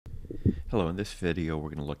Hello, in this video we're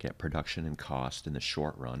going to look at production and cost in the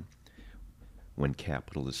short run when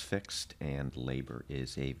capital is fixed and labor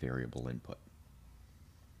is a variable input.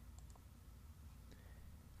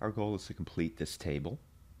 Our goal is to complete this table.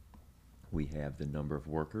 We have the number of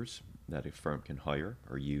workers that a firm can hire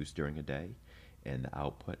or use during a day and the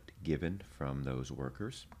output given from those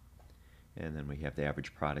workers. And then we have the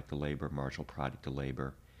average product of labor, marginal product of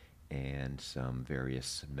labor, and some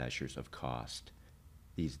various measures of cost.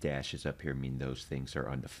 These dashes up here mean those things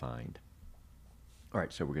are undefined. All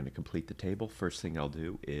right, so we're going to complete the table. First thing I'll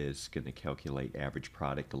do is going to calculate average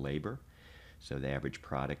product of labor. So the average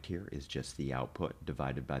product here is just the output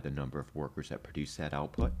divided by the number of workers that produce that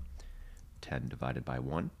output. 10 divided by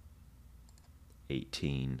 1,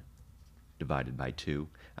 18 divided by 2.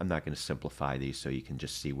 I'm not going to simplify these so you can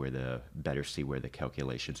just see where the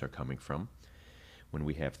calculations are coming from. When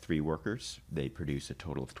we have 3 workers, they produce a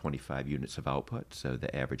total of 25 units of output, so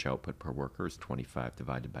the average output per worker is 25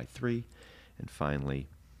 divided by 3. And finally,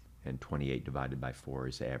 28 divided by 4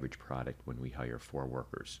 is the average product when we hire 4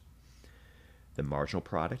 workers. The marginal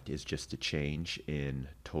product is just a change in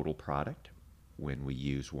total product when we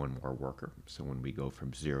use 1 more worker. So when we go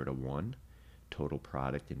from 0 to 1, total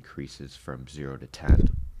product increases from 0 to 10,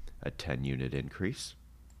 a 10-unit increase.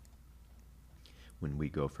 When we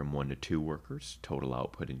go from 1 to 2 workers, total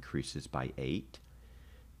output increases by 8,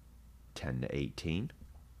 10 to 18.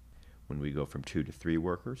 When we go from 2 to 3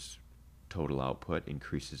 workers, total output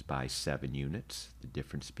increases by 7 units, the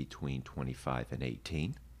difference between 25 and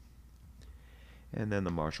 18. And then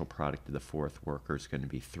the marginal product of the 4th worker is going to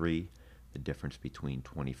be 3, the difference between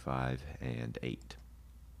 25 and 8.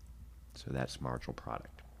 So that's marginal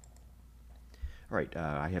product. All right,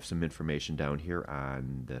 I have some information down here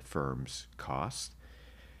on the firm's cost.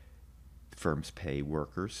 Firms pay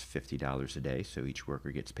workers $50 a day, so each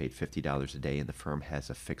worker gets paid $50 a day, and the firm has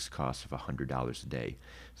a fixed cost of $100 a day.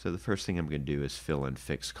 So the first thing I'm going to do is fill in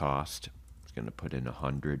fixed cost. I'm going to put in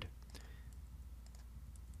 100.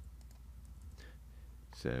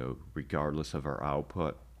 So regardless of our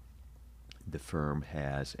output, the firm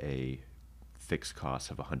has a fixed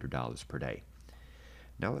cost of $100 per day.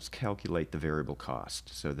 Now let's calculate the variable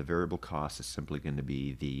cost. So the variable cost is simply going to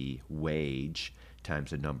be the wage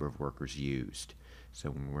times the number of workers used.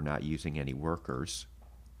 So when we're not using any workers,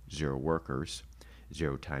 0 workers,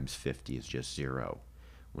 0 times 50 is just 0.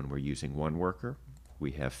 When we're using 1 worker,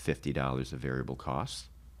 we have $50 of variable cost.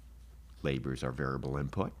 Labor is our variable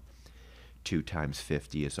input. 2 times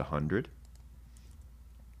 50 is 100.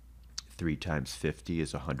 3 times 50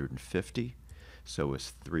 is 150. So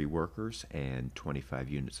is 3 workers and 25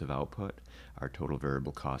 units of output. Our total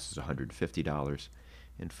variable cost is $150.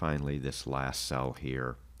 And finally, this last cell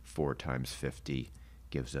here, 4 times 50,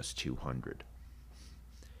 gives us 200.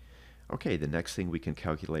 Okay, the next thing we can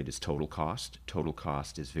calculate is total cost. Total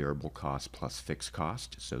cost is variable cost plus fixed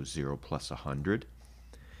cost, so 0 plus 100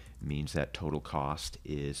 means that total cost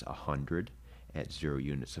is 100 at 0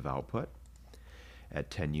 units of output. At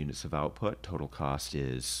 10 units of output, total cost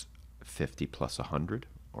is 50 plus 100,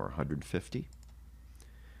 or 150.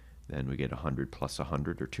 Then we get 100 plus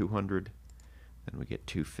 100, or 200. Then we get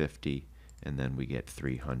 250, and then we get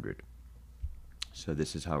 300. So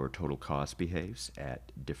this is how our total cost behaves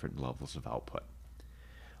at different levels of output.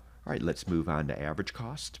 All right, let's move on to average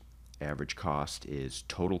cost. Average cost is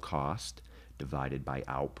total cost divided by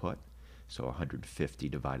output, so 150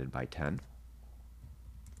 divided by 10.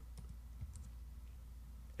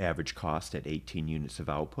 Average cost at 18 units of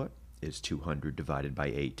output is 200 divided by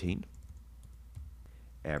 18.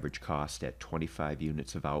 Average cost at 25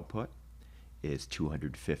 units of output is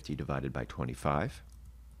 250 divided by 25.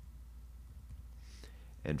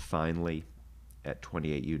 And finally, at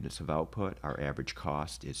 28 units of output, our average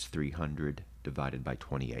cost is 300 divided by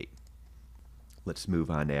 28. Let's move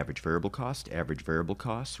on to average variable cost. Average variable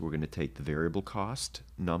cost, we're going to take the variable cost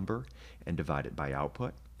number and divide it by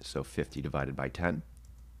output, so 50 divided by 10.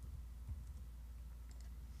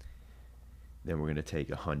 Then we're going to take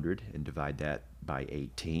 100 and divide that by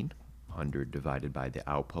 18. 100 divided by the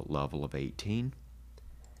output level of 18.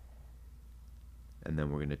 And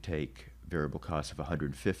then we're going to take variable cost of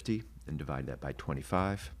 150 and divide that by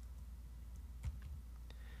 25.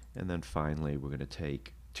 And then finally, we're going to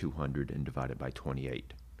take 200 and divide it by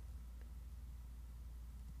 28.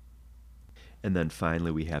 And then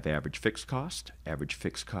finally, we have average fixed cost. Average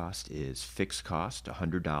fixed cost is fixed cost,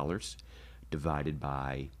 $100, divided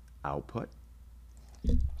by output.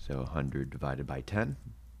 So 100 divided by 10,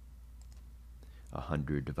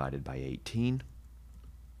 100 divided by 18.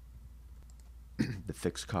 The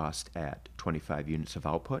fixed cost at 25 units of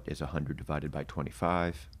output is 100 divided by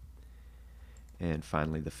 25. And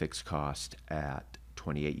finally, the fixed cost at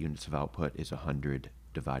 28 units of output is 100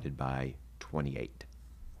 divided by 28.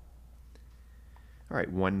 All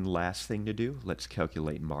right, one last thing to do. Let's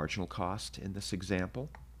calculate marginal cost in this example.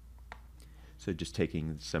 So just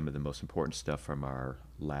taking some of the most important stuff from our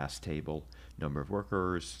last table, number of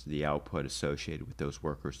workers, the output associated with those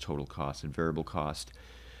workers, total cost and variable cost.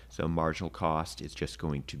 So marginal cost is just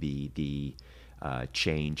going to be the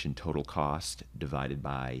change in total cost divided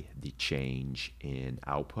by the change in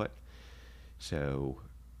output. So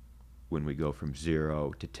when we go from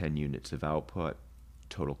 0 to 10 units of output,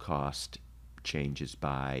 total cost changes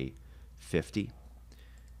by 50.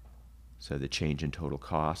 So the change in total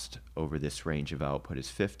cost over this range of output is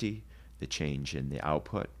 50. The change in the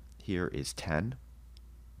output here is 10.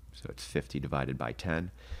 So it's 50 divided by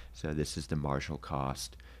 10. So this is the marginal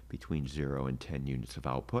cost between 0 and 10 units of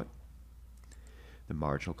output. The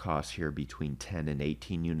marginal cost here between 10 and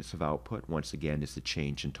 18 units of output, once again, is the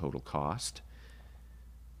change in total cost.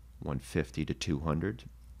 150 to 200.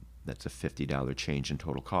 That's a $50 change in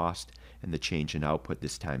total cost. And the change in output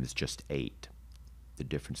this time is just 8. The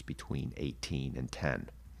difference between 18 and 10.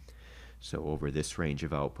 So over this range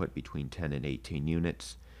of output between 10 and 18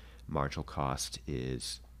 units, marginal cost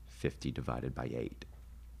is 50 divided by 8.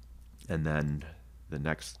 And then the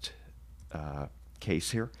next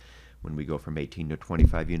case here, when we go from 18 to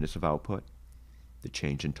 25 units of output, the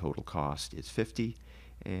change in total cost is 50,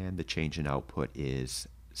 and the change in output is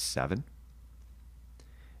 7.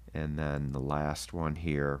 And then the last one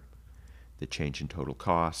here, the change in total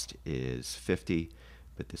cost is 50,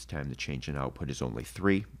 but this time the change in output is only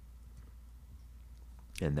 3.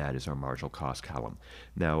 And that is our marginal cost column.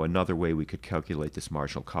 Now, another way we could calculate this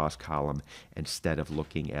marginal cost column, instead of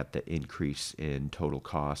looking at the increase in total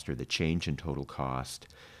cost or the change in total cost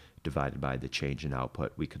divided by the change in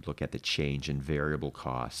output, we could look at the change in variable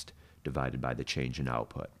cost divided by the change in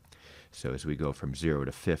output. So as we go from 0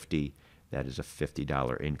 to 50, that is a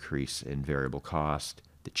 $50 increase in variable cost.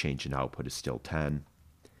 The change in output is still 10.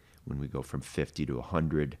 When we go from 50 to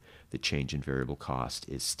 100, the change in variable cost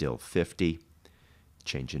is still 50.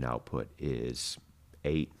 Change in output is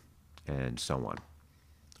 8, and so on.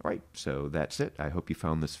 All right, so that's it. I hope you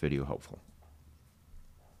found this video helpful.